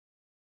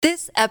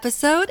This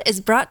episode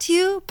is brought to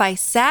you by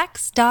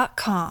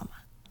Sax.com.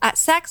 At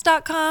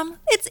Sax.com,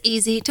 it's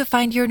easy to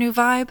find your new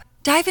vibe.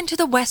 Dive into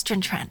the Western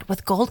trend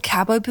with gold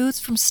cowboy boots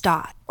from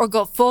Stott, or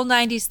go full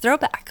 90s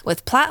throwback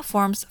with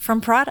platforms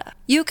from Prada.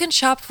 You can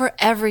shop for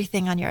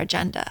everything on your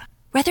agenda,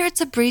 whether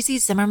it's a breezy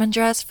Zimmermann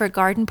dress for a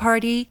garden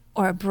party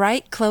or a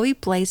bright Chloe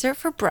blazer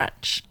for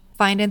brunch.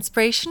 Find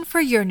inspiration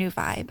for your new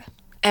vibe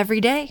every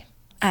day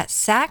at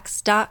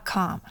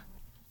Sax.com.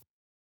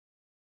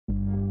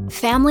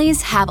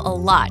 Families have a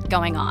lot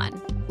going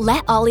on.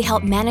 Let Ollie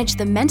help manage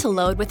the mental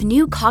load with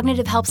new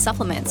cognitive help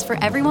supplements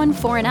for everyone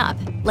 4 and up,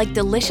 like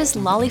delicious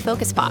Lolly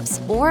Focus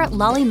Pops or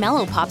Lolly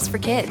Mellow Pops for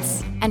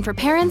kids. And for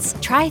parents,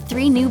 try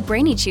 3 new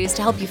Brainy Chews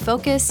to help you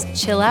focus,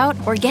 chill out,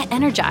 or get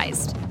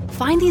energized.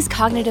 Find these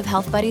cognitive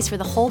health buddies for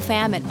the whole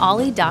fam at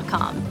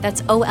ollie.com.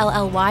 That's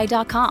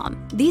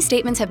OLLY.com. These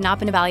statements have not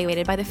been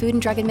evaluated by the Food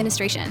and Drug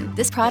Administration.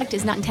 This product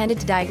is not intended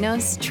to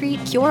diagnose,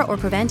 treat, cure, or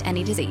prevent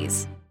any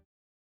disease.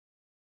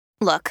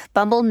 Look,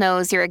 Bumble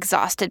knows you're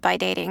exhausted by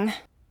dating.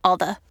 All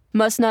the,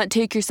 must not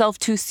take yourself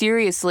too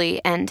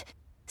seriously, and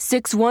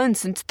 6'1"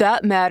 since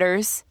that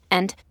matters,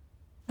 and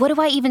what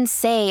do I even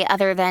say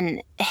other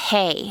than,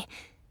 hey?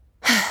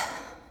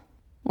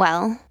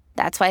 Well,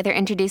 that's why they're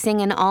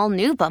introducing an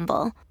all-new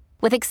Bumble,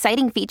 with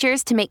exciting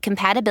features to make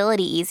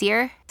compatibility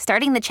easier,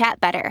 starting the chat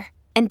better,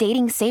 and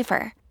dating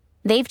safer.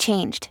 They've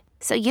changed,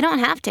 so you don't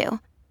have to.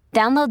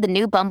 Download the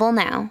new Bumble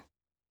now.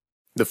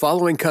 The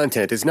following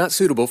content is not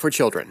suitable for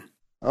children.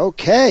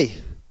 Okay.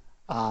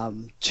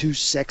 Too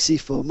sexy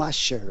for my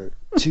shirt.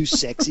 Too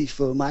sexy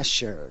for my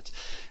shirt.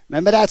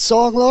 Remember that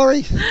song,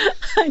 Lori?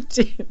 I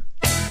do.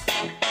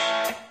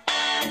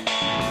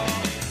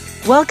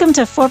 Welcome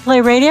to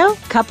Foreplay Radio,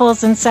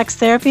 Couples and Sex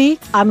Therapy.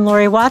 I'm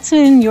Lori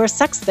Watson, your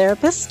sex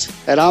therapist.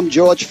 And I'm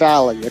George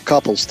Fallon, your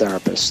couples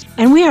therapist.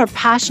 And we are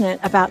passionate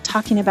about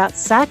talking about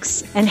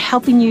sex and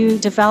helping you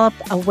develop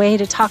a way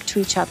to talk to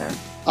each other.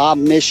 Our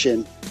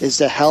mission is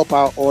to help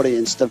our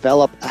audience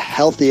develop a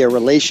healthier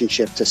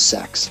relationship to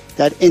sex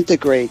that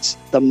integrates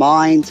the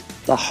mind,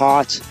 the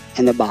heart,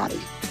 and the body.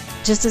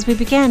 Just as we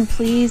begin,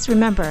 please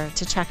remember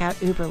to check out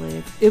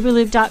Uberlube.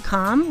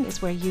 Uberlube.com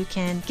is where you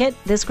can get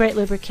this great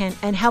lubricant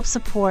and help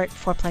support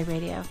Foreplay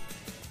Radio.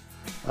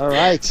 All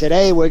right,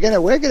 today we're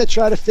gonna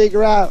try to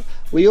figure out.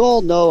 We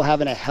all know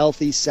having a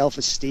healthy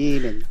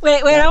self-esteem and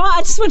wait.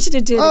 I just want you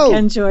to do it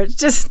again, George.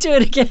 Just do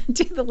it again.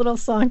 Do the little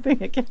song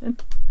thing again.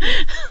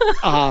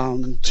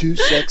 Too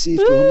sexy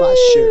for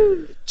my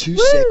shirt. Too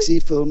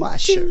sexy for my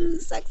shirt. Too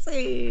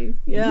sexy.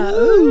 Yeah.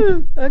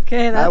 Ooh.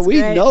 Okay, that's we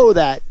great. know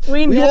that.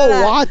 We all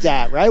that. want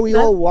that, right? We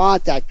all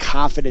want that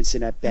confidence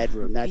in that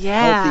bedroom, that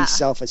healthy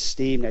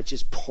self-esteem that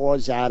just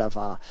pours out of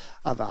our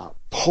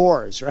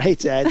pores,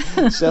 right?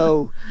 And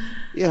so,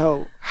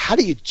 how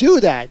do you do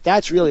that?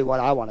 That's really what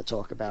I want to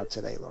talk about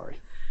today, Lori.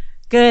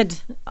 Good.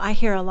 I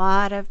hear a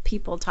lot of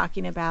people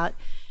talking about,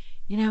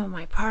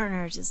 my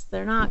partner,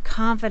 they're not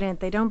confident.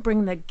 They don't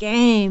bring the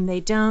game.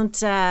 They don't,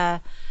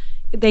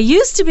 they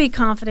used to be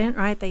confident,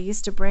 right? They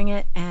used to bring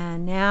it.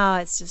 And now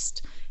it's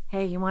just,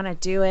 hey, you want to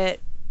do it,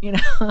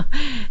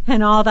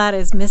 and all that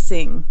is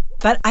missing.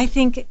 But I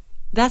think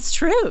that's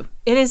true.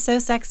 It is so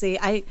sexy.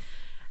 I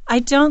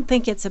don't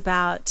think it's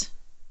about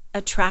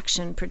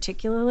attraction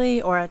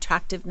particularly or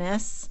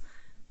attractiveness.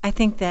 I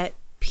think that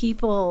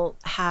people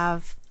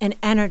have an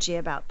energy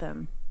about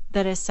them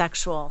that is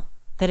sexual,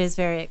 that is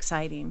very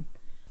exciting.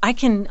 I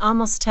can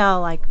almost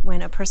tell, like,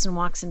 when a person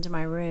walks into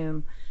my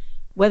room,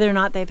 whether or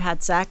not they've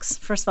had sex.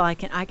 First of all, I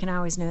can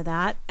always know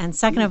that. And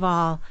second of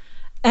all,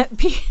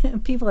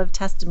 people have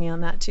tested me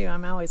on that too.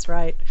 I'm always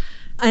right.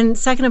 And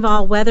second of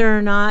all, whether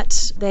or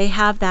not they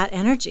have that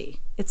energy.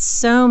 It's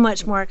so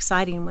much more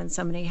exciting when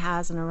somebody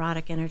has an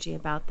erotic energy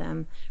about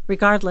them,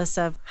 regardless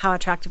of how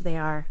attractive they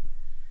are.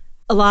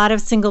 A lot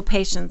of single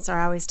patients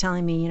are always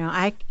telling me,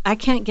 I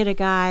can't get a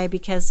guy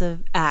because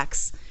of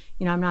X.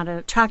 I'm not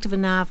attractive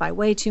enough, I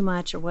weigh too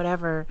much or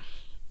whatever.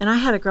 And I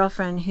had a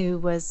girlfriend who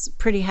was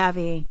pretty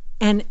heavy,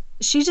 and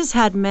she just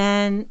had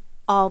men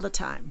all the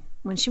time.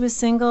 When she was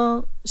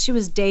single, she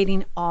was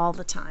dating all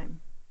the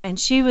time. And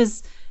she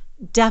was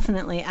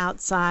definitely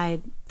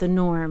outside the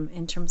norm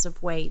in terms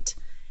of weight.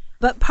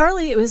 But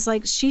partly it was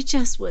like she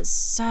just was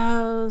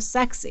so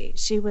sexy.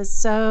 She was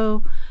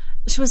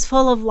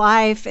full of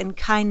life and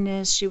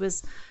kindness. She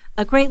was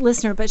a great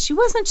listener, but she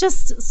wasn't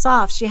just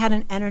soft. She had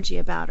an energy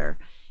about her.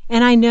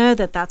 And I know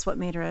that that's what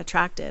made her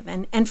attractive.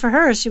 And for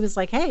her, she was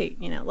like, hey,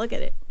 look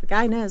at it. The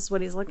guy knows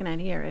what he's looking at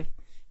here. If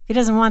he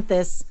doesn't want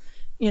this,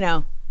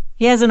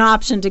 he has an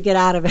option to get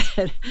out of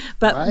it.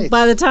 But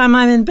by the time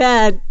I'm in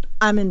bed,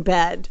 I'm in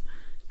bed.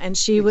 And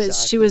she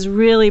was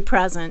really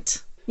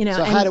present.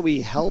 So how do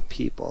we help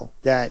people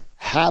that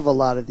have a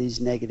lot of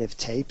these negative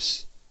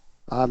tapes?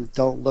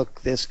 Don't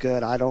look this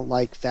good. I don't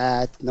like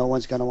that. No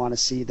one's going to want to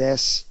see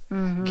this.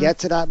 Mm-hmm. Get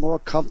to that more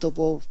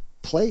comfortable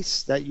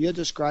place that you're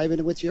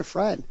describing with your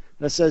friend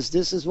that says,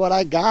 this is what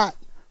I got.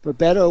 for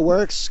better or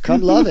worse,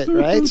 come love it,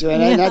 right? So,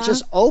 and not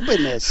just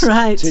openness,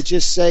 right, to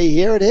just say,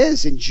 here it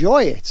is,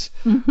 enjoy it,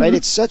 right?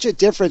 It's such a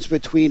difference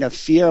between a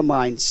fear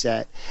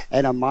mindset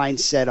and a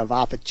mindset of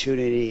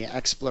opportunity,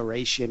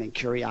 exploration, and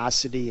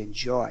curiosity and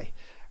joy.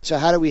 So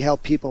how do we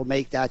help people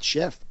make that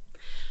shift?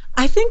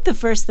 I think the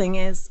first thing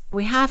is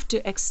we have to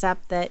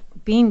accept that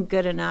being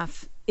good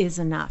enough is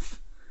enough.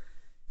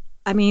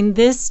 I mean,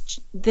 this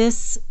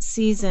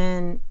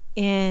season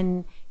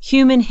in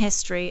human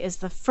history is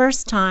the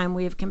first time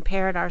we've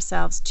compared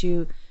ourselves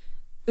to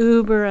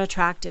uber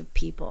attractive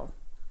people.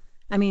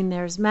 I mean,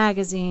 there's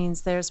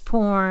magazines, there's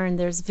porn,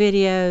 there's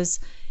videos,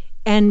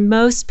 and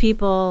most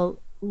people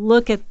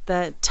look at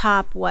the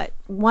top,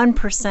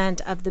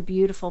 1% of the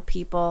beautiful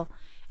people,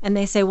 and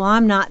they say, well,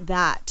 I'm not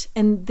that.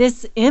 And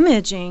this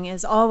imaging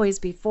is always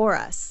before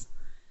us.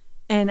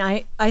 And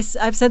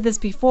I've said this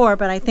before,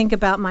 but I think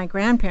about my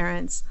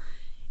grandparents,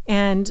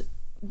 and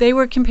they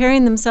were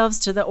comparing themselves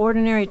to the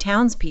ordinary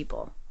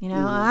townspeople.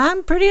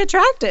 I'm pretty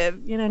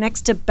attractive,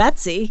 next to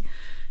Betsy,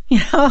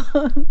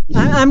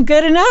 I'm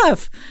good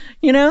enough.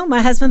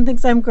 My husband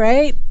thinks I'm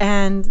great,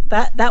 and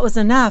that was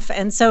enough.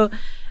 And so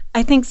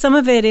I think some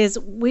of it is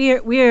we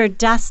are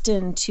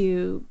destined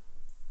to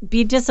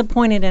be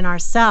disappointed in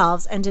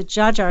ourselves and to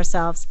judge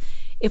ourselves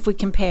if we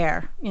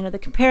compare. The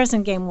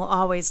comparison game will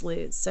always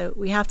lose. So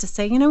we have to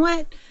say, you know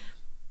what?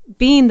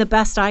 Being the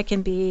best I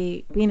can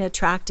be, being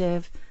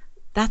attractive,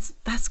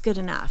 that's good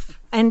enough.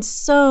 And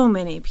so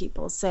many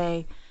people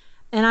say,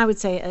 and I would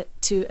say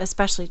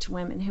especially to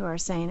women who are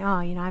saying, oh,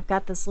 I've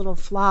got this little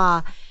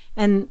flaw,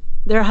 and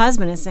their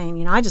husband is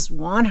saying, I just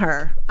want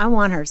her. I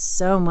want her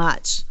so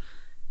much.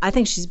 I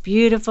think she's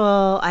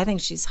beautiful. I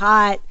think she's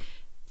hot.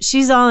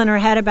 She's all in her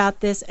head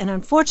about this, and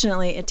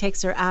unfortunately it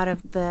takes her out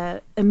of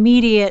the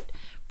immediate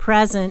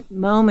present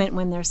moment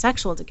when they're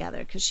sexual together,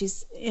 because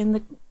she's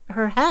in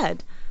her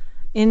head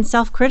in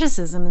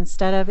self-criticism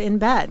instead of in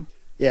bed.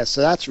 Yeah,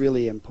 so that's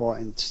really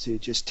important to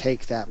just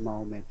take that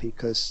moment,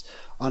 because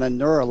on a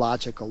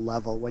neurological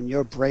level, when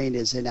your brain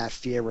is in that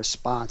fear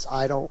response,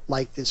 I don't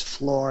like this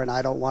flaw and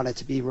I don't want it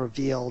to be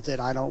revealed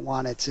and I don't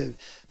want it to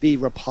be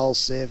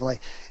repulsive. Like,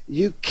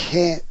 you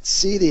can't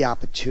see the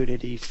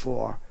opportunity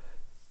for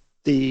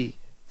the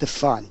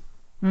fun,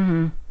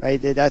 right?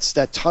 That's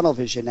that tunnel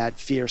vision that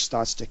fear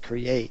starts to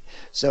create.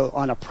 So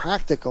on a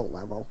practical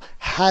level,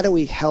 how do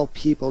we help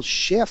people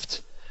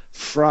shift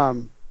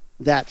from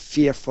that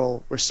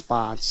fearful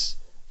response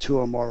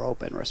to a more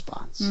open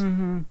response?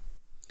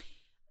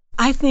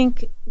 I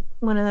think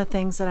one of the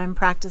things that I'm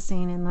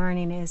practicing and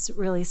learning is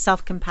really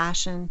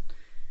self-compassion.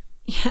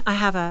 I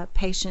have a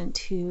patient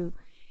who,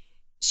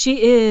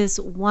 she is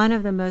one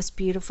of the most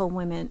beautiful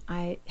women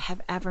I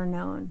have ever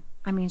known.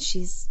 I mean,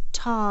 she's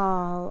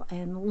tall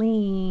and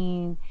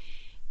lean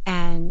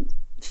and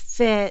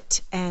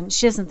fit, and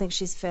she doesn't think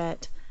she's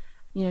fit.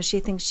 She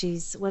thinks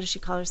she's, what does she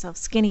call herself?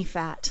 Skinny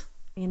fat.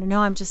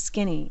 No, I'm just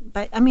skinny.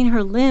 But I mean,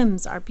 her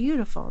limbs are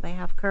beautiful. They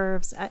have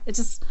curves.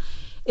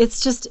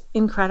 It's just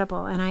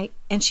incredible.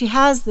 And she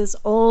has this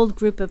old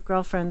group of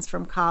girlfriends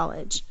from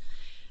college,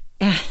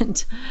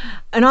 and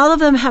all of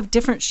them have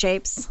different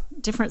shapes,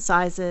 different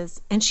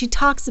sizes, and she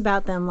talks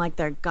about them like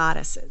they're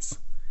goddesses.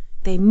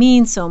 They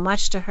mean so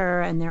much to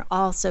her, and they're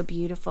all so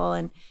beautiful.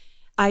 And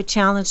I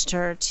challenged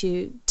her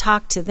to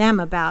talk to them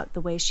about the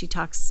way she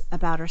talks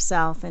about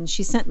herself, and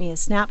she sent me a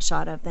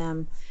snapshot of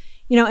them.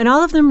 And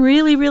all of them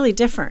really, really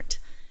different.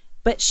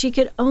 But she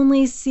could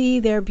only see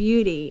their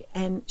beauty,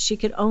 and she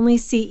could only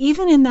see,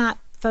 even in that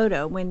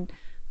photo, when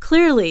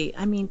clearly,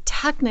 I mean,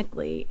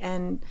 technically,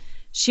 and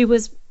she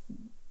was,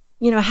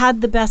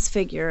 had the best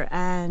figure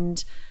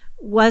and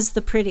was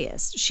the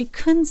prettiest. She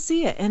couldn't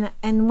see it.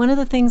 And one of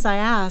the things I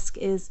ask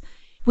is,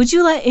 would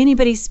you let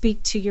anybody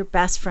speak to your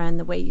best friend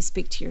the way you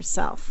speak to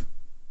yourself?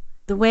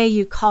 The way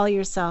you call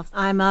yourself,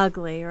 I'm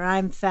ugly, or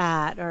I'm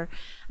fat, or,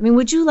 I mean,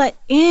 would you let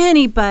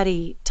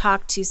anybody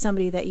talk to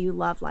somebody that you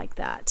love like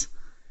that?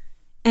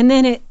 And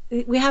then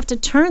we have to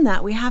turn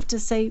that. We have to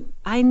say,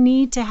 I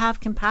need to have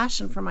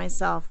compassion for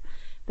myself,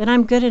 that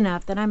I'm good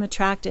enough, that I'm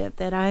attractive,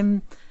 that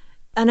I'm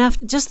enough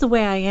just the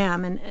way I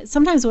am. And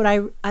sometimes what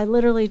I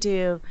literally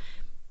do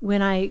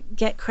when I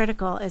get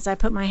critical is I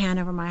put my hand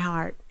over my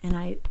heart and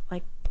I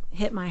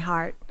hit my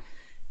heart,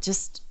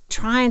 just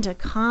trying to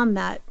calm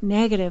that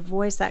negative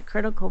voice, that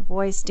critical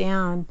voice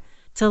down,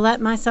 to let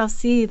myself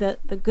see the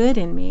good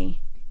in me.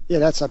 Yeah,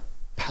 that's a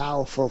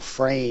powerful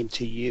frame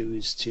to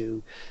use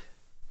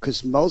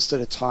because most of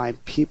the time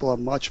people are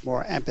much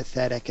more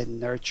empathetic and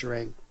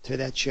nurturing to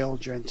their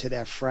children, to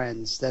their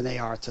friends, than they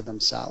are to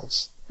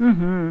themselves.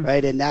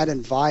 Right? And that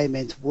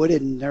environment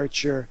wouldn't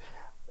nurture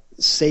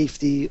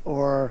safety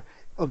or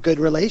a good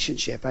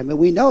relationship. I mean,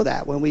 we know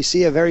that when we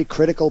see a very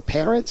critical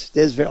parent,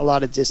 there's a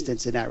lot of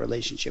distance in that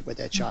relationship with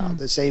their child.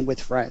 The same with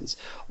friends.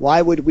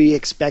 Why would we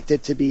expect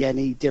it to be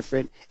any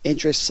different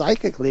interest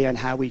psychically on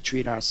how we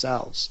treat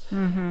ourselves,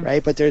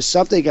 right? But there's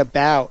something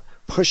about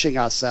pushing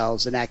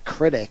ourselves and that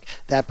critic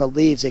that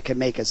believes it can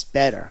make us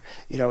better.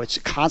 It's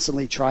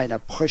constantly trying to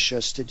push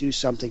us to do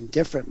something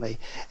differently.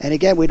 And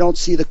again, we don't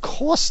see the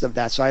cost of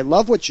that. So I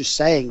love what you're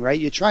saying, right?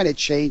 You're trying to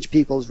change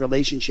people's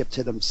relationship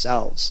to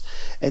themselves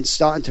and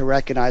starting to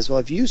recognize, well,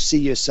 if you see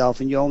yourself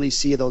and you only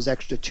see those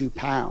extra 2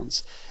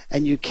 pounds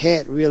and you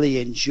can't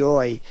really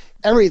enjoy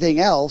everything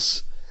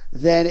else,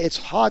 then it's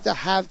hard to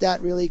have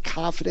that really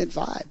confident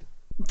vibe.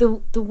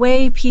 The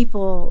way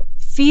people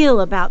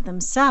feel about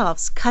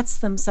themselves cuts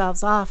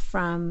themselves off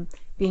from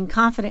being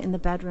confident in the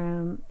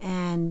bedroom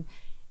and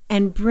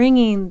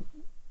bringing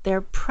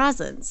their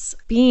presence,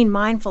 being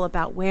mindful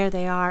about where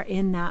they are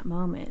in that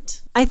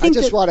moment. I want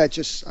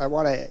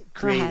to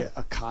create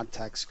a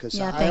context, because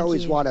I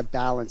always want to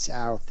balance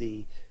out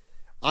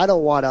I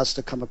don't want us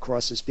to come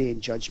across as being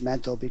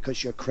judgmental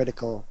because you're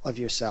critical of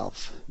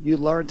yourself. You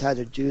learned how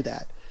to do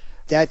that.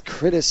 That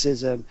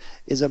criticism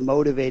is a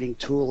motivating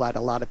tool that a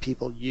lot of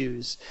people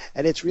use.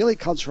 And it really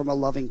comes from a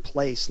loving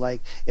place.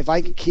 Like, if I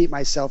can keep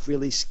myself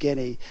really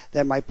skinny,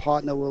 then my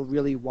partner will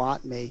really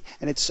want me.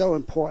 And it's so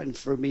important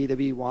for me to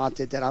be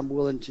wanted that I'm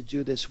willing to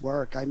do this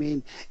work. I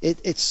mean,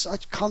 it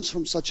comes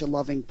from such a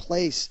loving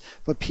place,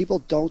 but people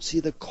don't see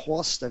the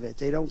cost of it.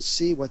 They don't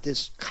see what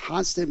this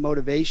constant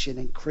motivation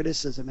and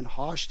criticism and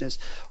harshness,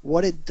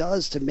 what it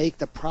does to make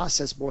the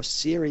process more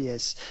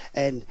serious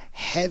and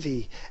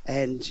heavy,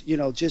 and,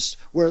 just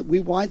where we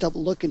wind up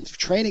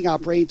training our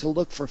brain to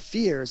look for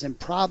fears and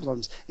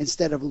problems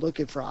instead of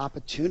looking for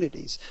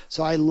opportunities.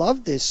 So I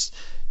love this.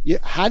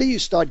 How do you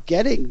start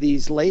getting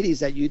these ladies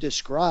that you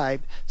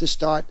described to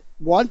start,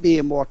 one,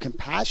 being more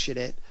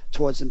compassionate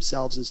towards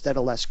themselves instead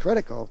of less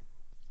critical,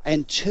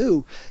 and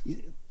two,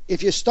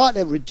 if you're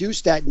starting to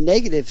reduce that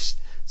negative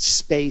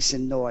space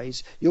and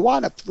noise, you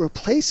want to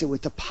replace it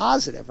with the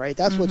positive, right?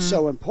 That's what's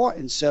so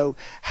important. So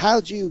how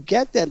do you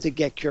get them to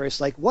get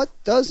curious? Like,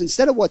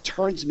 instead of what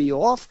turns me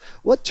off,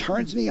 what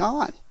turns me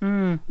on?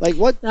 Like,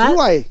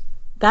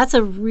 That's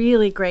a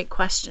really great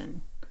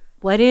question.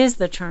 What is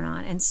the turn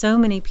on? And so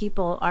many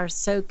people are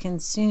so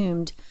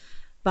consumed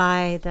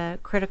by the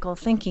critical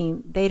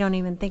thinking, they don't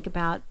even think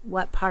about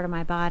what part of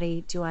my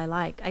body do I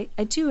like.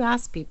 I do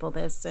ask people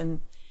this,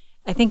 and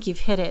I think you've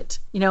hit it.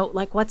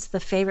 Like, what's the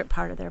favorite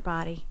part of their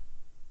body?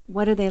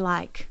 What do they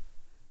like?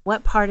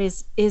 What part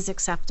is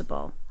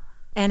acceptable?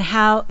 And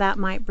how that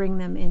might bring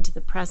them into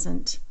the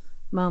present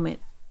moment.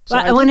 So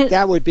I think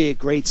that would be a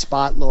great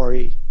spot,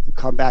 Lori, to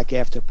come back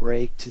after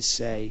break to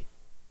say,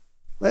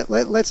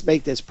 let's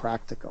make this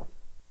practical.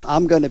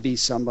 I'm going to be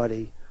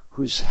somebody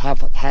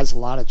has a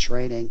lot of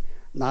training,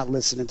 not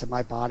listening to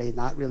my body,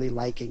 not really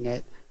liking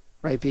it,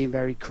 right? Being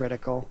very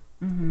critical,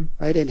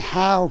 right? And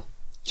how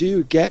do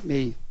you get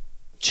me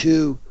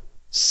to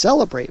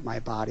celebrate my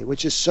body,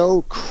 which is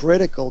so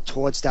critical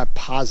towards that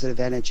positive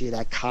energy,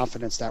 that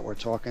confidence that we're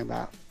talking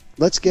about?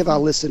 Let's give our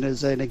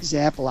listeners an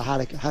example of how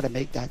to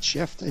make that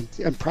shift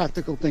and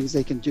practical things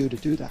they can do to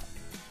do that.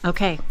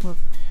 Okay, we'll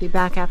be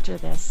back after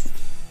this.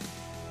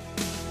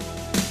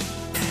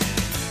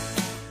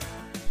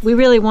 We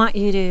really want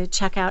you to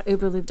check out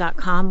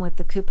uberlube.com with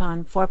the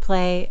coupon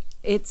Foreplay.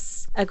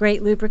 It's a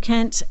great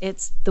lubricant.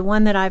 It's the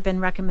one that I've been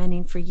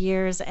recommending for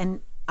years,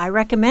 and I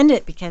recommend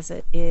it because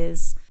it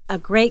is a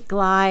great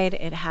glide.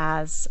 It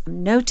has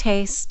no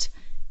taste,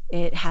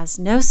 it has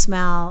no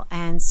smell,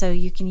 and so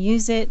you can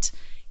use it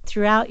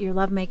throughout your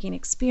lovemaking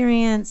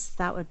experience.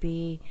 That would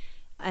be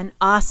an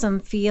awesome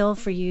feel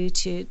for you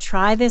to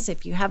try this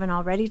if you haven't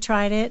already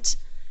tried it.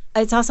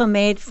 It's also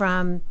made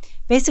from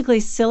basically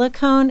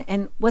silicone,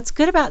 and what's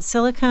good about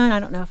silicone, I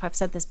don't know if I've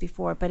said this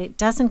before, but it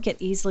doesn't get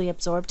easily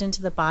absorbed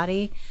into the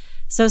body.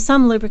 So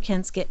some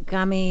lubricants get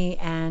gummy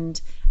and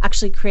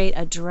actually create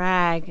a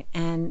drag,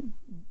 and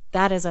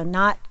that is a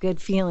not good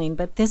feeling.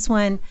 But this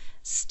one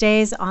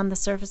stays on the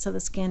surface of the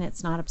skin.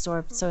 It's not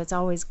absorbed, so it's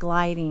always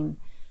gliding.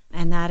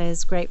 And that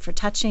is great for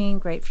touching,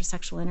 great for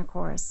sexual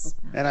intercourse.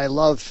 And I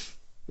love,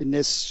 in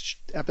this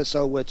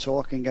episode, we're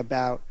talking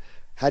about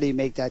how do you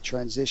make that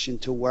transition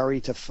to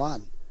worry to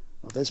fun.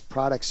 Well, this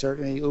product,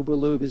 certainly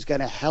Uberlube, is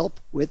going to help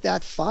with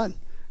that fun.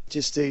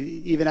 Just to,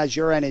 even as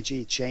your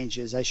energy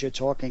changes, as you're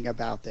talking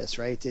about this,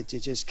 right?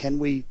 Can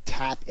we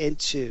tap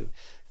into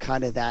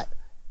kind of that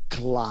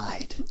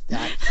glide,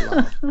 that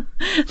flow?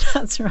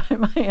 That's right.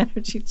 My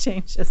energy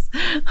changes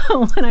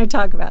when I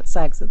talk about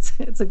sex.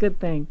 It's a good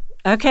thing.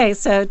 Okay,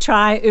 so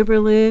try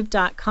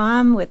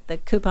uberlube.com with the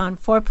coupon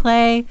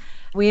Foreplay.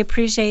 We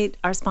appreciate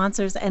our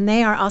sponsors, and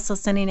they are also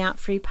sending out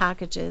free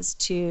packages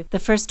to the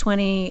first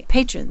 20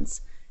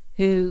 patrons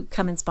who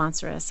come and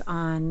sponsor us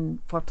on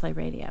Foreplay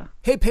Radio.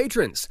 Hey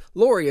patrons,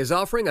 Lori is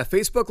offering a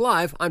Facebook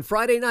Live on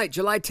Friday night,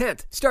 July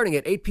 10th, starting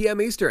at 8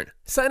 p.m. Eastern.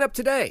 Sign up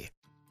today.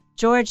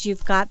 George,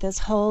 you've got this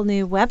whole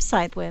new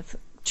website with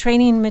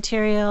training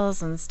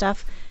materials and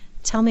stuff.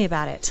 Tell me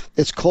about it.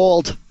 It's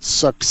called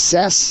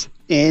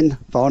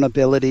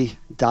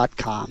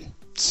successinvulnerability.com.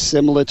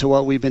 Similar to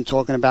what we've been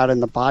talking about in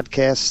the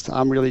podcast,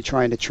 I'm really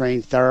trying to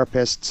train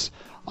therapists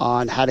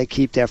on how to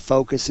keep their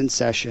focus in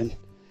session.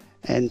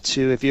 And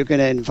if you're going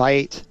to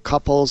invite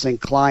couples and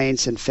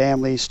clients and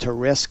families to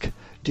risk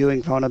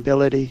doing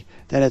vulnerability,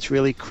 then it's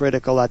really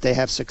critical that they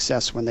have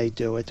success when they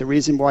do it. The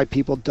reason why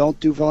people don't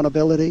do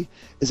vulnerability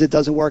is it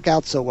doesn't work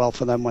out so well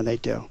for them when they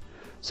do.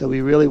 So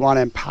we really want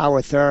to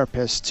empower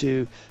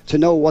therapists to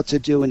know what to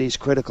do in these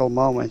critical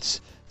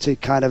moments to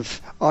kind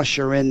of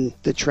usher in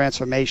the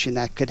transformation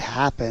that could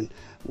happen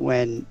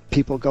when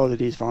people go to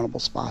these vulnerable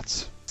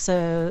spots.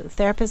 So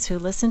therapists who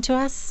listen to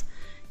us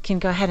can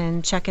go ahead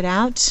and check it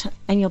out,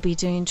 and you'll be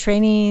doing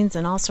trainings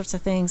and all sorts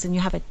of things, and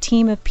you have a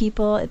team of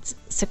people. It's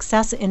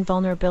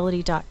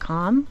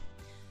successinvulnerability.com.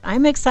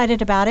 I'm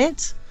excited about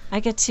it. I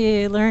get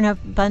to learn a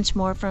bunch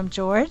more from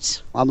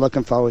George. I'm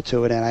looking forward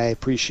to it, and I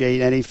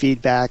appreciate any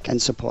feedback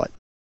and support.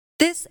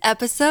 This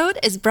episode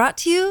is brought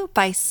to you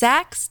by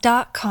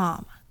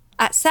Saks.com.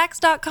 At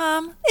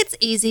Saks.com, it's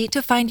easy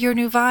to find your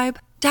new vibe.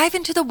 Dive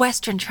into the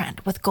Western trend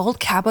with gold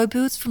cowboy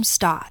boots from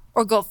Stott,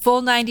 or go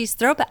full 90s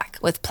throwback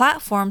with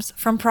platforms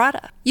from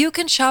Prada. You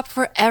can shop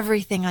for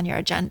everything on your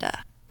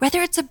agenda,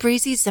 whether it's a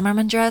breezy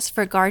Zimmermann dress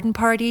for a garden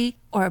party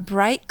or a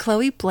bright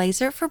Chloe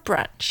blazer for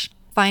brunch.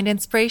 Find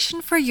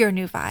inspiration for your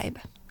new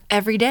vibe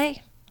every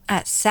day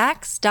at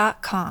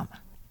Saks.com.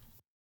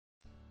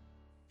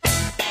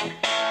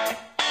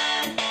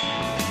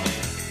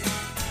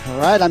 All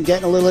right, I'm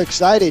getting a little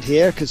excited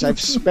here because I've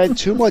spent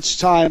too much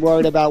time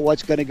worried about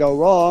what's going to go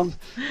wrong,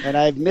 and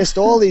I've missed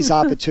all these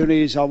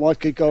opportunities on what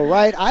could go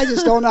right. I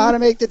just don't know how to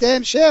make the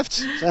damn shift.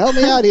 So help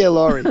me out here,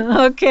 Lori.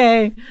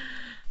 Okay,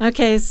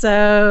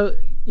 so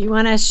you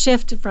want to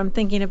shift from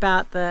thinking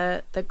about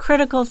the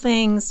critical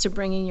things to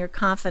bringing your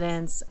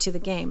confidence to the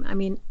game. I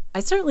mean,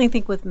 I certainly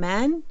think with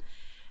men,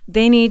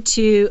 they need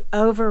to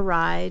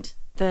override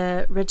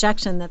the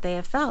rejection that they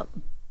have felt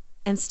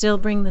and still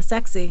bring the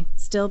sexy,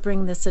 still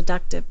bring the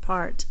seductive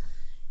part.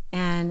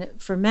 And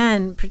for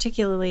men,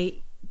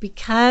 particularly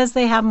because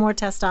they have more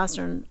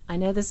testosterone, I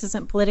know this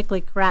isn't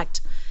politically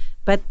correct,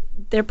 but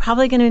they're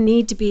probably going to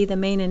need to be the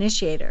main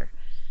initiator.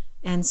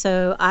 And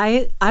so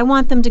I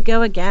want them to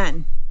go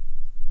again.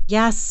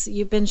 Yes,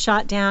 you've been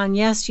shot down.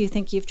 Yes, you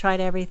think you've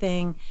tried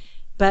everything.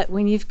 But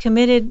when you've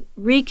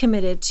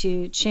recommitted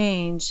to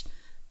change,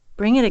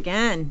 bring it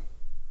again.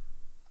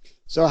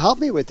 So help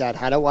me with that.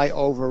 How do I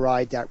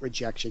override that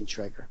rejection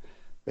trigger?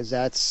 Because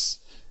that's,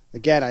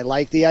 again, I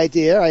like the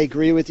idea. I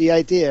agree with the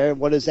idea.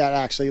 What does that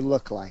actually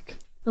look like?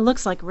 It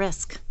looks like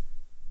risk.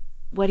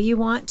 What do you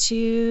want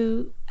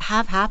to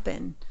have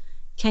happen?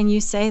 Can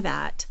you say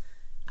that?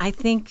 I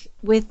think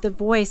with the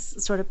voice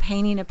sort of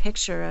painting a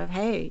picture of,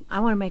 hey, I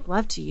want to make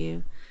love to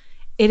you.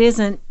 It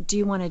isn't, do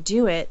you want to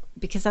do it?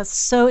 Because that's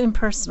so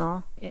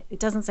impersonal. It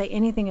doesn't say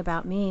anything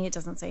about me. It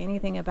doesn't say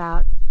anything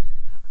about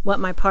what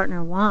my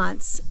partner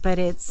wants, but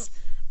it's,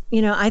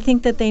 I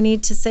think that they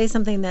need to say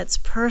something that's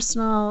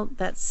personal,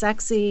 that's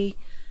sexy.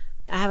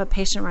 I have a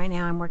patient right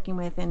now I'm working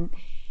with, and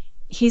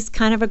he's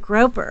kind of a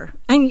groper,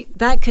 and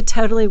that could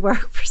totally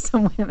work for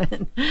some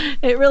women.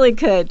 It really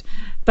could,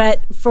 but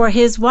for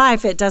his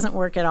wife, it doesn't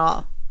work at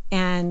all.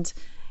 And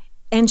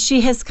she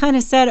has kind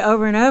of said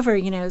over and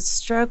over,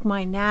 stroke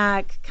my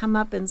neck, come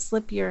up and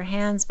slip your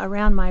hands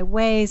around my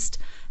waist,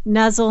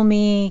 nuzzle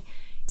me,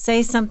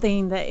 say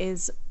something that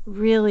is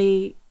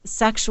really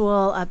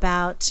sexual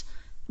about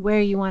where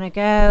you want to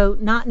go,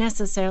 not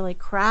necessarily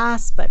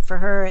crass, but for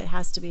her it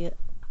has to be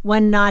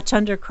one notch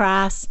under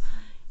crass.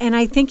 And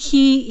I think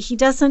he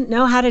doesn't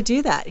know how to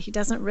do that. He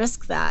doesn't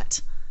risk that.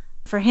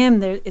 For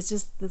him, it's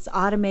just this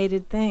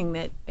automated thing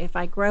that if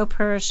I grope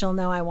her, she'll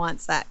know I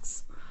want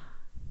sex.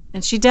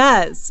 And she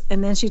does,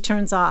 and then she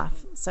turns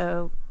off.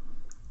 So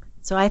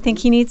I think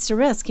he needs to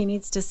risk. He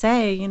needs to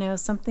say,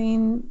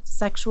 something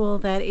sexual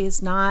that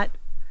is not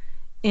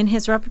in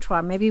his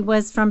repertoire, maybe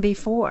was from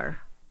before.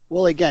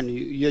 Well, again,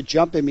 you're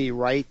jumping me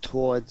right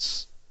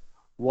towards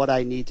what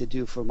I need to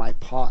do for my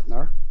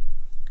partner.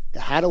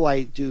 How do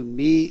I do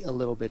me a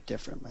little bit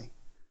differently?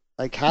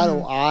 Like, how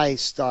do I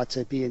start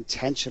to be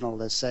intentional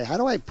to say, how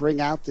do I bring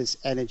out this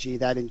energy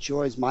that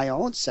enjoys my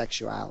own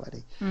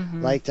sexuality?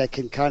 Like that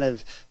can kind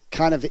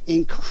of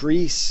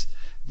increase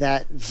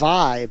that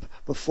vibe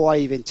before I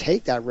even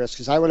take that risk,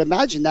 because I would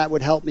imagine that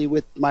would help me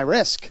with my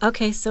risk.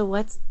 Okay,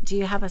 so do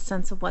you have a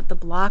sense of what the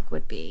block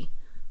would be?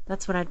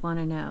 That's what I'd want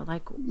to know.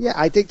 Yeah,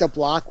 I think the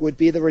block would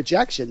be the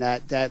rejection,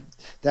 that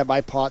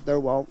my partner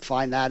won't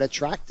find that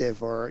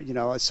attractive, or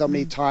so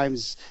many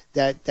times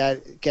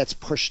that gets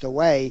pushed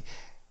away.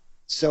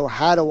 So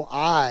how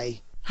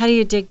do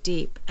you dig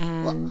deep?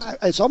 And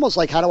it's almost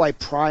like, how do I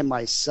prime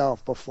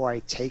myself before I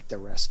take the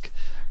risk?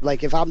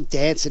 Like if I'm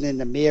dancing in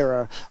the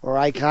mirror, or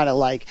I kind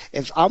of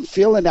if I'm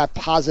feeling that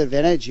positive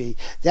energy,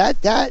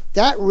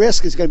 that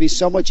risk is going to be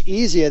so much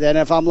easier than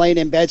if I'm laying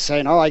in bed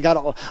saying, oh, I got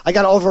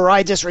to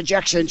override this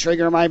rejection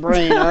trigger in my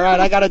brain. All right,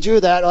 I got to do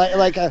that.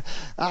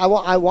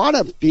 I want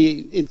to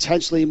be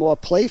intentionally more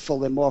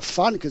playful and more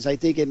fun, because I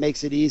think it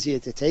makes it easier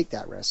to take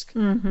that risk.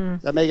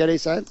 Does that make any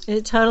sense?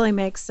 It totally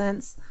makes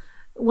sense.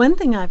 One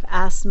thing I've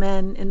asked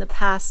men in the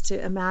past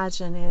to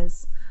imagine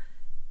is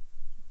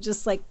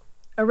just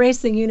erase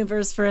the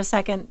universe for a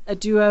second, a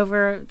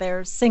do-over,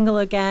 they're single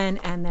again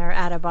and they're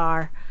at a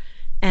bar.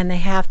 and they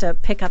have to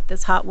pick up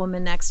this hot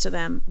woman next to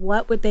them,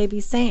 what would they be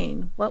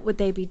saying? What would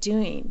they be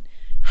doing?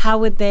 How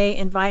would they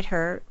invite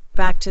her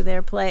back to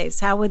their place?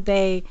 How would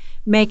they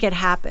make it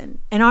happen?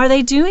 And are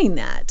they doing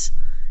that?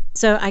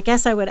 So I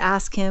guess I would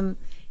ask him,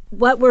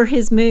 what were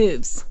his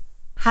moves?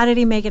 How did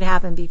he make it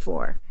happen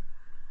before?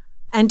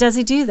 And does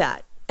he do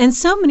that? And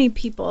so many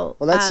people.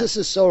 Well, this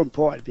is so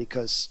important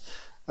because,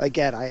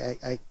 again,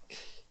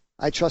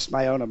 I trust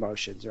my own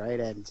emotions, right?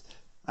 And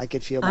I can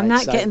feel my I'm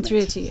not excitement.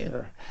 getting through to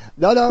you.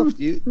 No.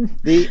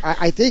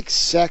 I think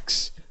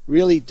sex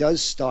really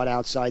does start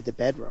outside the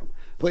bedroom.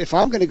 But if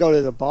I'm going to go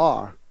to the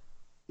bar,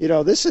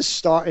 this is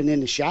starting in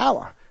the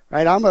shower,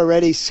 right? I'm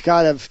already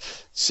kind of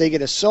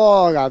singing a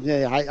song.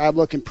 I'm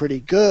looking pretty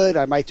good.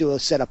 I might do a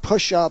set of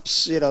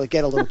push-ups,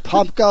 get a little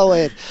pump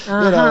going.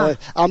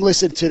 I'm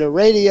listening to the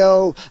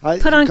radio.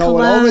 Put on going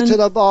cologne. over to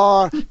the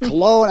bar,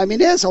 cologne. I mean,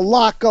 there's a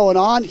lot going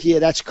on here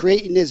that's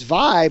creating this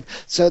vibe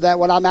so that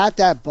when I'm at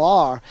that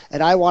bar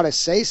and I want to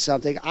say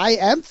something, I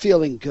am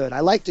feeling good. I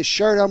like the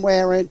shirt I'm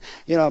wearing.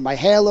 My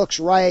hair looks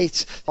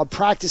right. I'm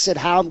practicing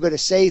how I'm going to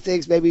say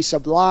things, maybe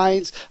some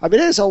lines. I mean,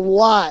 there's a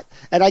lot.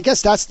 And I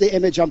guess that's the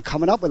image I'm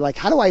coming up with. Like,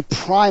 how do I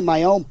prime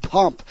my own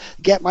pump,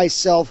 get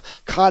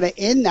myself kind of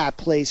in that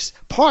place?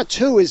 Part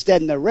two is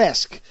then the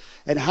risk.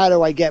 And how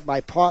do I get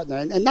my partner?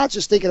 And not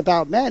just thinking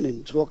about men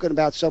and talking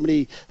about so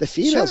many the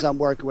females Sure. I'm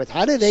working with.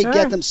 How do they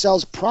get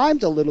themselves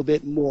primed a little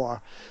bit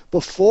more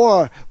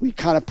before we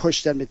kind of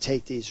push them to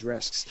take these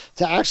risks,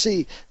 to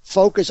actually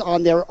focus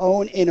on their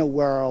own inner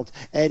world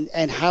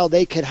and how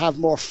they could have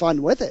more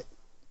fun with it?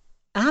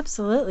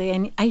 Absolutely.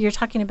 And you're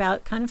talking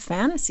about kind of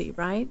fantasy,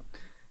 right?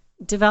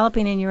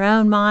 Developing in your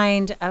own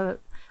mind a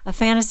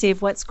fantasy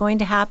of what's going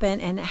to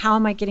happen and how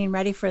am I getting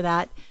ready for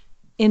that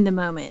in the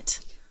moment.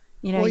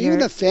 Well, even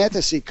the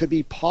fantasy could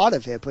be part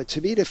of it, but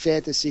to me the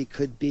fantasy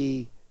could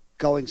be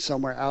going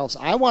somewhere else.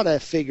 I want to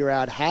figure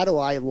out, how do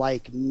I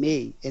like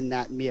me in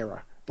that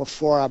mirror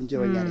before I'm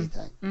doing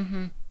anything?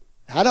 Mm-hmm.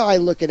 How do I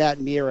look in that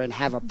mirror and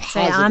have a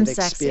positive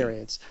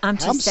experience? I'm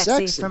too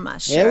sexy for my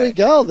shirt. There we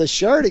go, the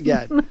shirt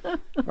again.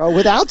 Or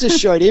without the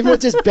shirt, even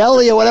with this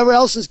belly or whatever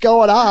else is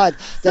going on,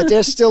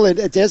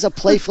 that there's a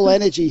playful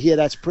energy here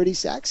that's pretty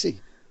sexy.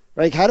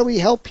 Right? How do we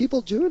help people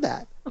do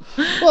that?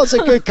 Well, it's a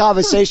good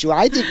conversation.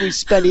 I think we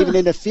spend, even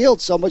in the field,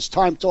 so much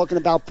time talking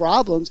about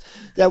problems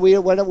that we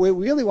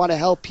really want to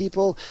help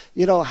people.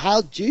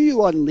 How do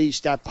you unleash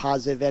that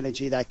positive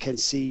energy that can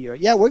see your?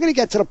 Yeah, we're going to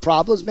get to the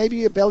problems. Maybe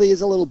your belly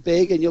is a little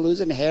big and you're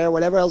losing hair,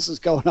 whatever else is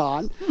going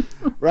on,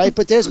 right?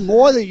 But there's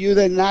more to you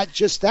than not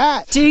just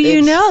that. Do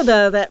you know,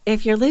 though, that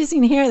if you're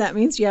losing hair, that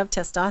means you have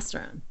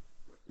testosterone?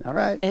 All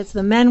right. It's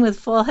the men with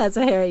full heads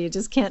of hair. You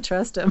just can't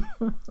trust them.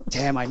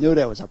 Damn, I knew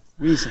there was a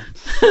reason.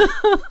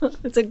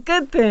 It's a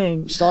good thing.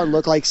 You're starting to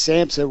look like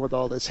Samson with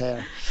all this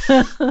hair.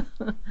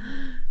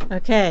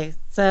 Okay,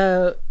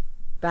 so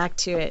back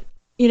to it.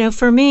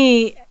 For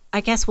me,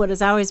 I guess what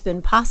has always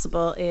been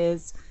possible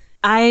is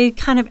I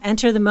kind of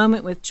enter the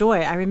moment with joy.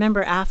 I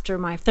remember after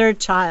my third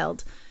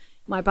child,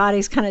 my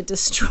body's kind of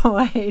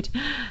destroyed.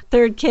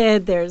 Third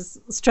kid, there's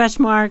stretch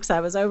marks.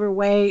 I was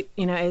overweight.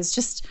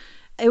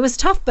 It was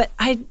tough, but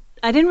I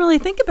didn't really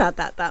think about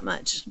that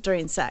much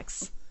during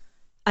sex.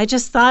 I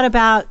just thought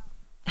about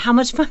how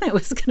much fun it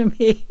was going to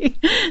be,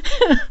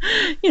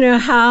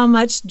 how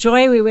much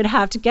joy we would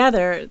have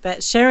together,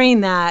 that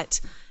sharing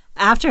that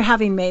after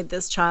having made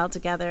this child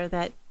together,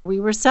 that we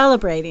were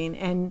celebrating.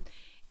 And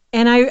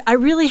I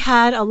really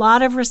had a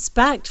lot of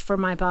respect for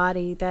my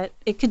body that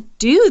it could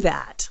do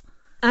that.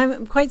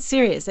 I'm quite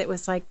serious. It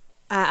was like,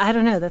 I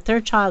don't know, the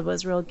third child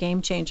was a real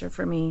game changer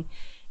for me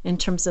in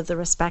terms of the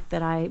respect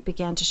that I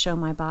began to show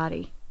my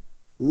body.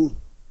 Ooh,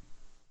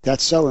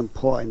 that's so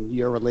important,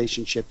 your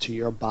relationship to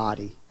your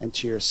body and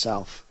to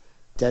yourself,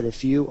 that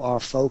if you are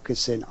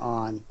focusing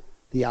on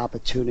the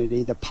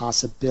opportunity, the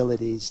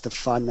possibilities, the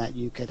fun that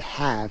you could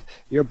have,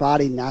 your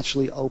body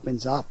naturally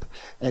opens up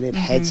and it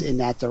heads in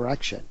that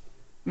direction.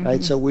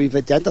 Right? So we've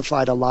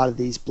identified a lot of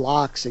these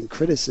blocks and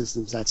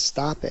criticisms that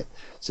stop it.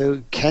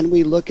 So can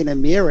we look in a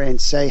mirror and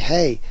say,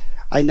 hey,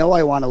 I know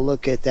I want to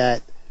look at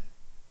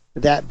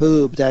that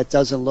boob that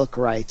doesn't look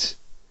right,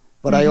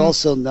 but I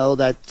also know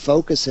that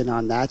focusing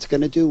on that's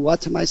going to do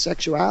what to my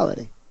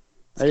sexuality?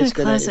 It's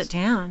going to close it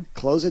down.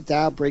 Close it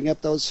down, bring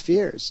up those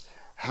fears.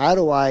 How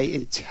do I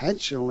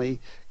intentionally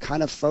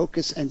kind of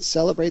focus and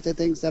celebrate the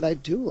things that I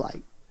do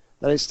like?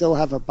 That I still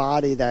have a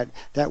body that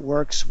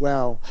works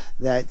well,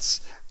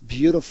 that's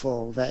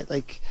beautiful, that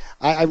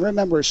I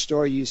remember a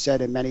story you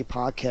said in many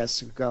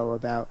podcasts ago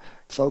about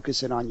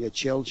focusing on your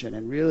children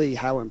and really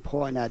how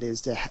important that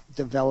is to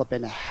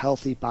developing a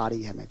healthy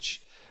body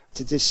image,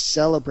 to just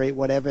celebrate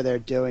whatever they're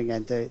doing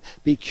and to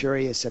be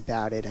curious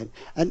about it.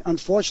 And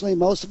unfortunately,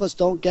 most of us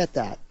don't get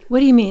that. What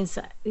do you mean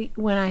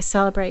when I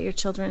celebrate your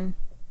children?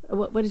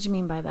 What did you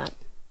mean by that?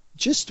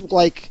 Just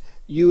like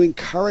you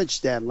encourage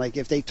them, like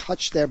if they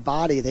touch their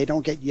body, they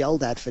don't get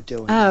yelled at for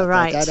doing that. Oh,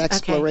 right. That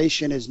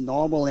exploration okay. is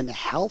normal and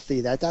healthy.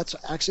 That's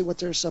actually what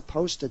they're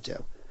supposed to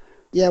do.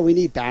 Yeah, we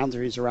need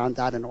boundaries around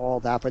that and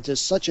all that, but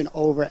there's such an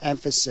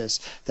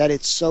overemphasis that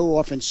it so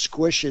often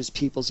squishes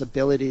people's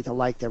ability to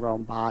like their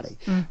own body,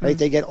 right?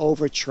 They get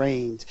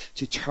overtrained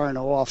to turn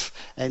off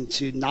and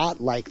to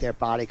not like their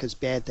body because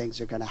bad things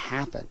are going to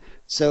happen.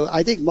 So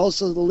I think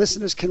most of the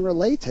listeners can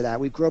relate to that.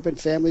 We grew up in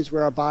families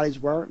where our bodies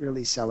weren't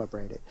really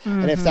celebrated.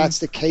 And if that's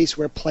the case,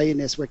 we're playing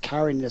this, we're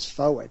carrying this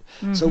forward.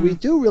 So we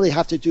do really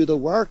have to do the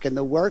work, and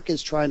the work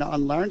is trying to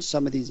unlearn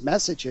some of these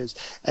messages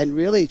and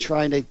really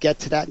trying to get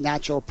to that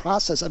natural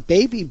process. A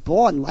baby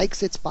born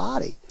likes its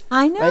body.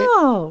 I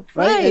know,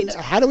 right? And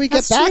how do we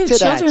get That's back true. to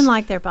that? Children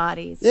like their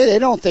bodies. They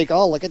don't think,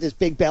 oh, look at this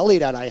big belly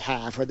that I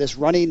have, or this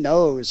runny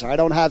nose, or I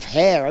don't have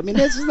hair. I mean,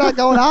 this is not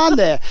going on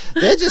there.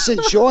 They're just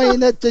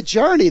enjoying the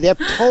journey. They're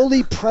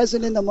totally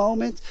present in the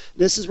moment.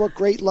 This is what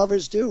great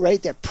lovers do,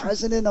 right? They're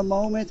present in the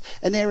moment,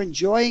 and they're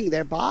enjoying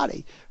their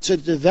body. So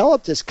to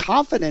develop this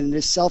confidence and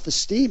this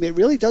self-esteem, it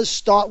really does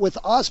start with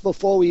us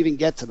before we even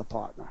get to the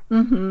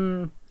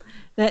partner.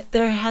 That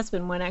there has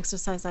been one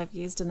exercise I've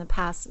used in the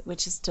past,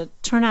 which is to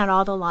turn out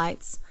all the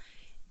lights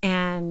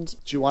and...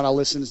 Do you want our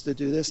listeners to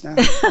do this now?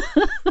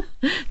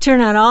 Turn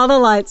out all the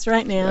lights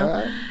right now.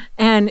 Yeah.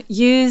 And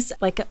use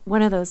like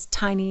one of those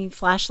tiny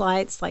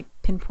flashlights, like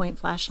pinpoint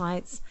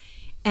flashlights,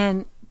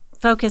 and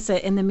focus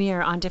it in the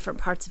mirror on different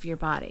parts of your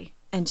body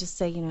and just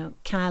say,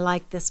 can I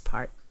like this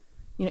part?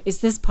 Is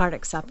this part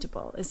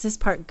acceptable? Is this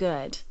part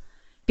good?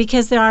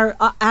 Because there are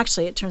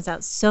actually, it turns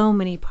out, so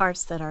many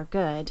parts that are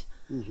good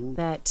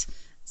that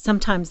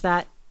sometimes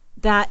that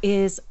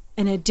is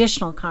an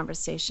additional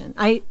conversation.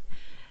 I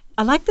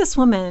like this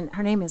woman.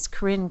 Her name is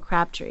Corinne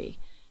Crabtree,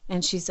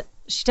 and she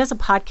does a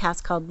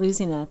podcast called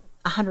Losing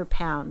 100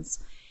 Pounds,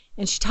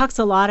 and she talks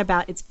a lot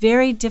about it's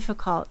very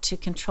difficult to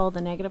control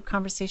the negative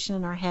conversation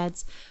in our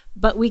heads,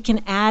 but we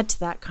can add to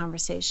that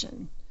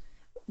conversation.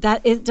 That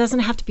it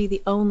doesn't have to be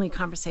the only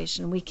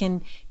conversation. We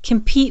can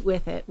compete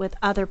with it with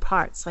other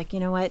parts. Like,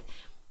 what,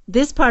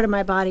 this part of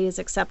my body is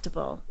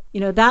acceptable.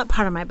 That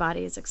part of my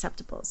body is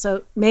acceptable.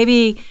 So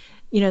maybe,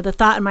 the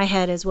thought in my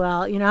head is,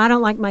 well, I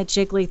don't like my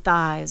jiggly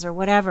thighs or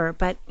whatever,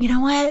 but you know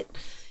what?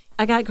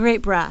 I got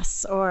great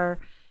breasts. Or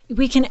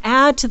we can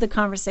add to the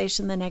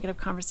conversation, the negative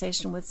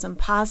conversation, with some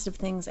positive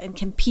things and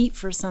compete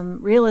for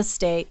some real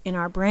estate in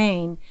our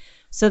brain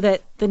so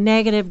that the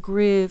negative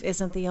groove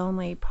isn't the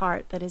only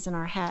part that is in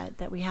our head,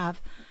 that we have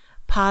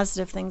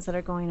positive things that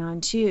are going on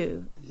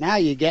too. Now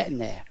you're getting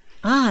there.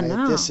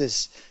 No.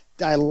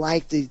 I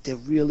like the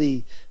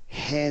really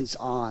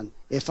hands-on.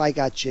 If I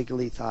got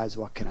jiggly thighs,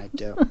 what can I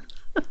do?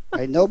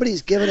 Right?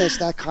 Nobody's giving us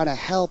that kind of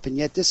help, and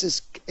yet this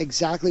is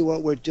exactly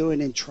what we're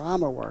doing in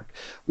trauma work.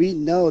 We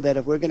know that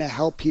if we're going to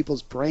help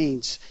people's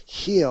brains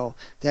heal,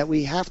 that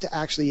we have to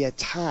actually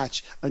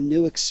attach a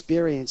new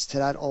experience to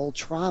that old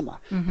trauma.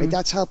 Right?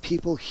 That's how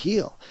people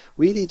heal.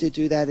 We need to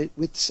do that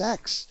with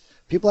sex.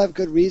 People have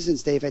good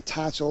reasons they've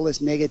attached all this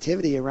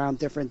negativity around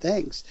different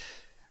things.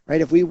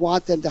 Right? If we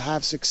want them to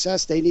have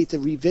success, they need to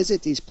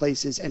revisit these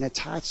places and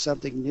attach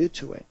something new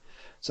to it.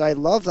 So I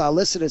love our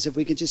listeners, if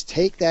we could just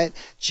take that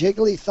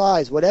jiggly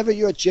thighs, whatever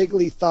your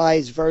jiggly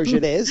thighs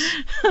version is,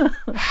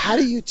 how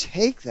do you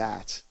take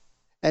that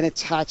and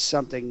attach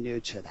something new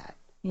to that?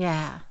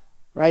 Yeah.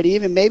 Right?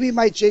 Even maybe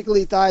my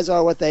jiggly thighs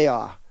are what they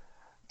are.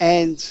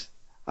 And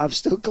I'm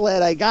still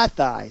glad I got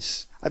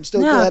thighs. I'm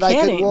still glad I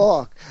could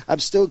walk. I'm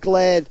still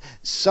glad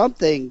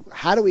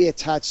how do we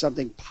attach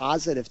something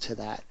positive to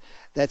that?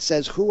 That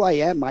says who I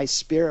am, my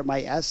spirit,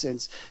 my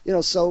essence.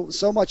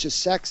 So much of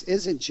sex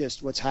isn't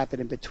just what's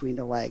happening between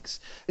the legs.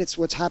 It's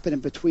what's happening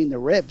between the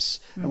ribs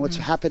and what's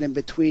happening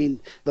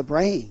between the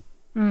brain.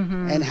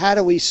 And how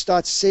do we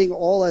start seeing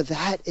all of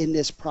that in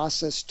this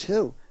process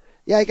too?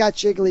 Yeah, I got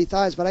jiggly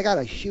thighs, but I got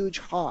a huge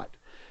heart.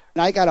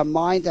 And I got a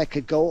mind that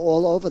could go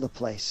all over the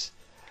place.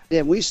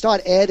 And we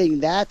start adding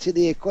that to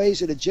the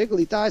equation, the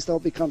jiggly thighs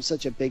don't become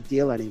such a big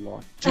deal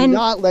anymore. Do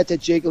not let the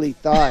jiggly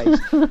thighs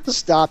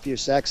stop your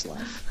sex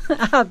life.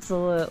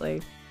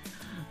 Absolutely.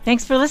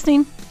 Thanks for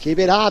listening. Keep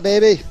it hot,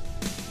 baby.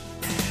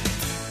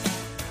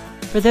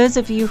 For those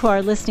of you who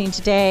are listening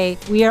today,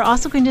 we are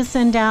also going to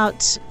send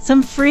out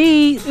some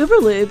free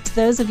Uberlube to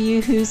those of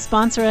you who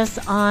sponsor us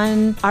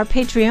on our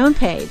Patreon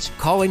page.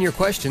 Call in your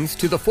questions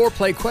to the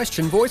 4Play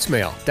question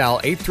voicemail.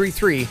 Dial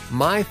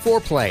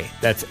 833-MY-4Play.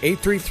 That's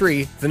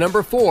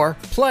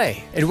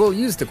 833-4-PLAY. And we'll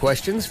use the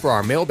questions for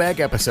our mailbag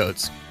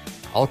episodes.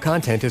 All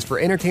content is for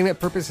entertainment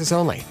purposes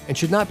only and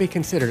should not be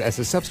considered as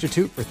a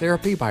substitute for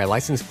therapy by a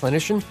licensed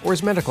clinician or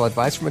as medical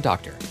advice from a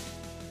doctor.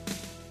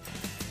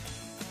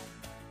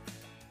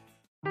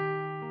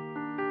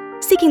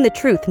 Seeking the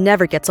truth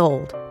never gets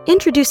old.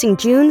 Introducing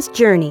June's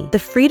Journey, the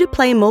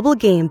free-to-play mobile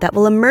game that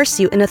will immerse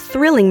you in a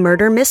thrilling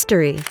murder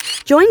mystery.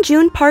 Join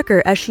June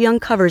Parker as she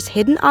uncovers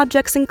hidden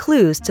objects and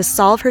clues to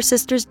solve her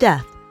sister's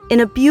death in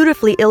a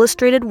beautifully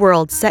illustrated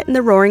world set in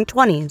the Roaring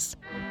 '20s.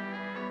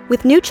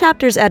 With new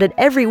chapters added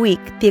every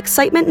week, the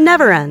excitement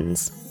never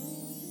ends.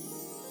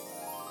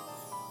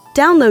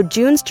 Download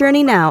June's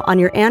Journey now on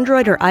your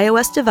Android or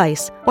iOS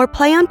device or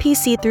play on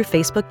PC through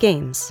Facebook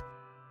Games.